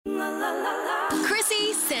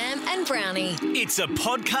Brownie. It's a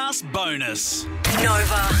podcast bonus.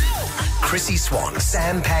 Nova. Chrissy Swan,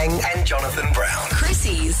 Sam Pang and Jonathan Brown.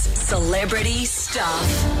 Chrissy's Celebrity Stuff.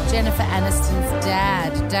 Jennifer Aniston's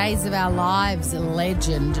dad, Days of Our Lives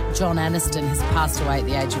legend, John Aniston, has passed away at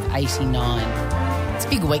the age of 89. It's a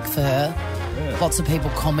big week for her. Yeah. Lots of people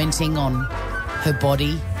commenting on her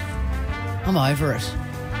body. I'm over it.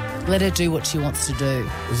 Let her do what she wants to do.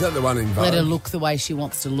 Is that the one in Vogue? Let her look the way she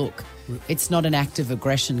wants to look. It's not an act of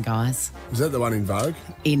aggression, guys. Is that the one in Vogue?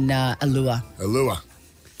 In Allure. Allure.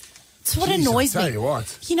 It's what annoys me. I'll tell you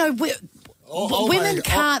what. You know, women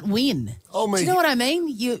can't win. Do you know what I mean?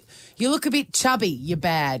 You look a bit chubby, you're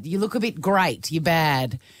bad. You look a bit great, you're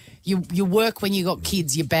bad. You work when you got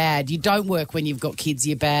kids, you're bad. You don't work when you've got kids,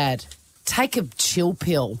 you're bad. Take a chill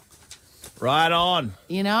pill. Right on.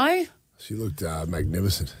 You know? She looked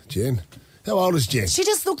magnificent. Jen? How old is Jen? She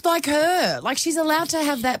just looked like her. Like, she's allowed to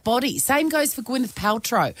have that body. Same goes for Gwyneth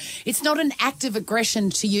Paltrow. It's not an act of aggression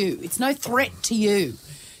to you. It's no threat to you.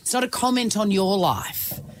 It's not a comment on your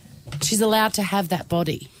life. She's allowed to have that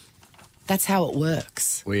body. That's how it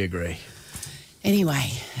works. We agree.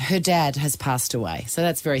 Anyway, her dad has passed away, so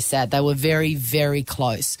that's very sad. They were very, very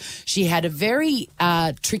close. She had a very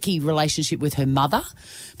tricky relationship with her mother,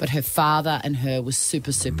 but her father and her was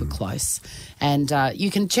super, super close. And you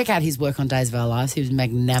can check out his work on Days of Our Lives. He was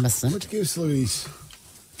magnificent. Let's give us Louise.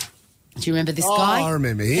 Do you remember this guy? I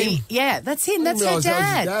remember him. Yeah, that's him. That's her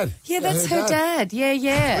dad. Yeah, that's her dad.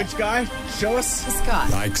 Yeah. Which guy? Show us. This guy.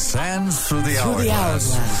 Like sands through the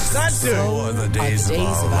hourglass. That dude. So are the days of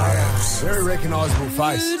our lives. Very recognisable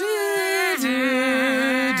face.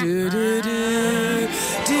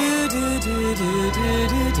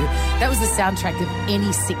 That was the soundtrack of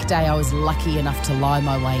any sick day I was lucky enough to lie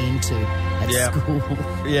my way into at school.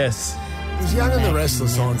 Yes. Was Young and the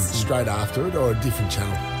Restless on straight after it or a different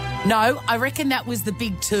channel? No, I reckon that was the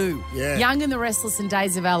big two. Yeah. Young and the Restless and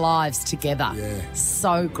Days of Our Lives together. Yeah.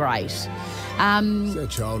 So great. It's our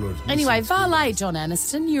childhood. Anyway, Valet, John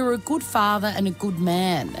Aniston, you're a good father and a good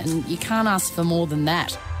man, and you can't ask for more than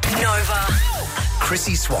that. Nova.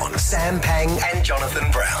 Chrissy Swan, Sam Pang and Jonathan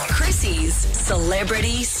Brown. Chrissy's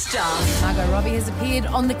Celebrity Stuff. Margot Robbie has appeared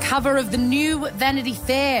on the cover of the new Vanity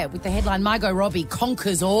Fair with the headline, Margot Robbie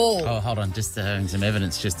conquers all. Oh, hold on. Just having some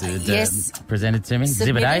evidence just to Yes. presented to me.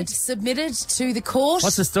 Exhibit A. Submitted to the court.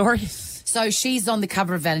 What's the story? So she's on the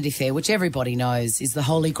cover of Vanity Fair, which everybody knows is the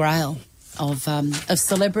holy grail of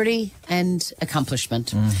celebrity and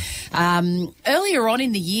accomplishment. Earlier on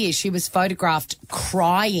in the year, she was photographed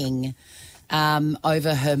crying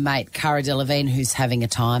over her mate, Cara Delevingne, who's having a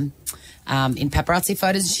time in paparazzi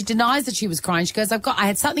photos. She denies that she was crying. She goes, I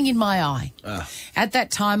had something in my eye. At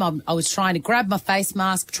that time, I was trying to grab my face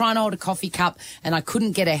mask, trying to hold a coffee cup, and I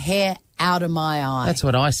couldn't get a hair out of my eye. That's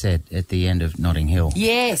what I said at the end of Notting Hill.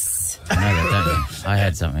 Yes. I know that, don't you? I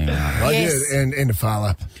had something. I Yes. did, and a far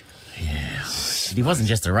lap. Yeah. He wasn't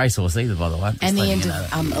just a racehorse either, by the way. And the end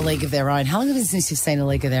of A League of Their Own. How long have it since you've seen A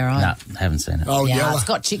League of Their Own? No, haven't seen it. Oh, Yeah, Yella. it's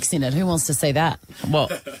got chicks in it. Who wants to see that? Well,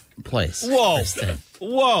 please. Whoa. Kristen.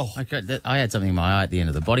 Whoa. I had something in my eye at the end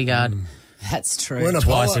of The Bodyguard. That's true. When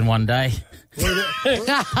Twice in one day.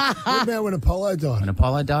 What about when Apollo died? When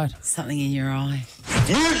Apollo died. Something in your eye.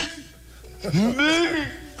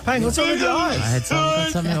 Pang, what's wrong with your I eyes? had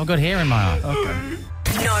something. I've got hair in my eye. Okay.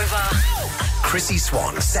 Nova. Chrissy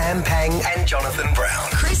Swan, Sam Pang and Jonathan Brown.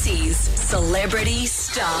 Chrissy's Celebrity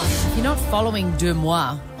Stuff. If you're not following Deux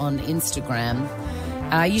Moi on Instagram,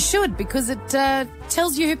 you should, because it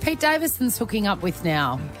tells you who Pete Davidson's hooking up with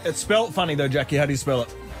now. It's spelt funny, though, Jackie. How do you spell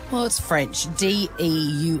it? Well, it's French.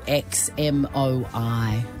 Deuxmoi.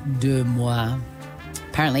 Deux Moi.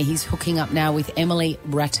 Apparently, he's hooking up now with Emily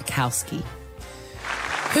Ratajkowski,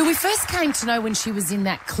 who we first came to know when she was in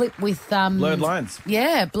that clip with... Blurred Lines.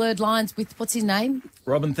 Yeah, Blurred Lines with, what's his name?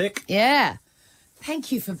 Robin Thicke. Yeah.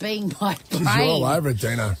 Thank you for being my brain. You're all over it,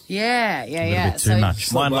 Dino. Yeah. bit too much.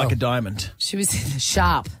 Smile like a diamond. She was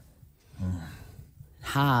sharp.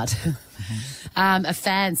 Hard. A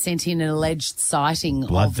fan sent in an alleged sighting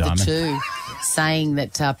Blood of diamond. the two, saying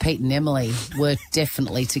that Pete and Emily were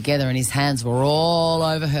definitely together and his hands were all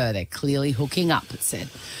over her. They're clearly hooking up, it said.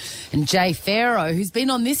 And Jay Farrow, who's been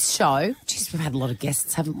on this show, geez, we've had a lot of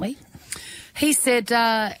guests, haven't we? He said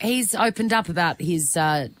he's opened up about his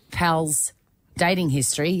pal's dating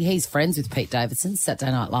history. He's friends with Pete Davidson,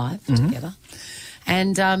 Saturday Night Live, together.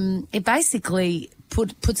 And it basically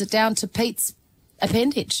puts it down to Pete's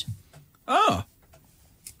appendage. Oh.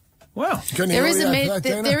 Wow. There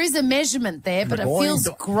is a measurement there, but it Boing. feels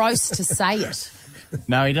gross to say it.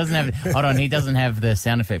 No, he doesn't have. Hold on, he doesn't have the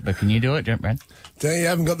sound effect. But can you do it, Brad? You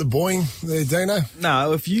haven't got the boing there, Dino?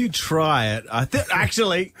 No, if you try it,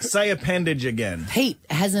 actually say appendage again. Pete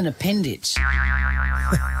has an appendage. There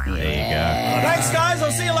you Thanks, guys.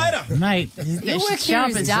 I'll see you later. go, mate. Your work here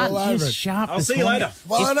is done. all over He's it. sharp. I'll as see you hell. later.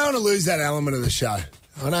 Well, I don't want to lose that element of the show.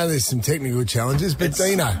 I know there's some technical challenges, but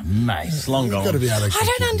Dino, Mate. It's long you've gone. got to be able to... I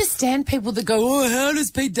don't understand people that go, oh, how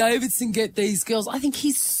does Pete Davidson get these girls? I think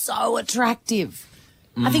he's so attractive.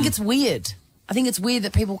 I think it's weird. I think it's weird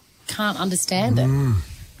that people can't understand it.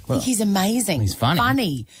 I think he's amazing. He's funny. Got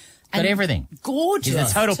and everything. Gorgeous.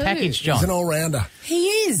 He's a total too. package, He's an John. all-rounder. He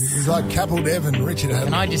is. He's like Capel Dev and Richard Can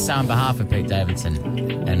Hadley. I just say on behalf of Pete Davidson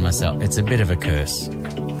and myself, it's a bit of a curse.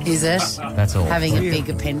 Is it? That's all. Having a big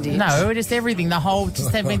appendage. No, just everything.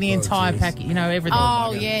 Just having the entire jeez. package. You know, everything.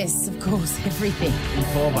 Oh, yes, of course, everything.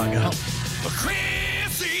 Poor bugger.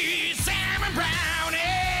 Chrissy, Sam and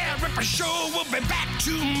Brownie, Ripper Show will be back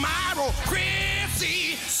tomorrow.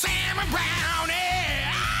 Chrissy, Sam and Brownie,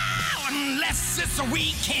 unless it's a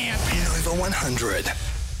weekend. Nova 100.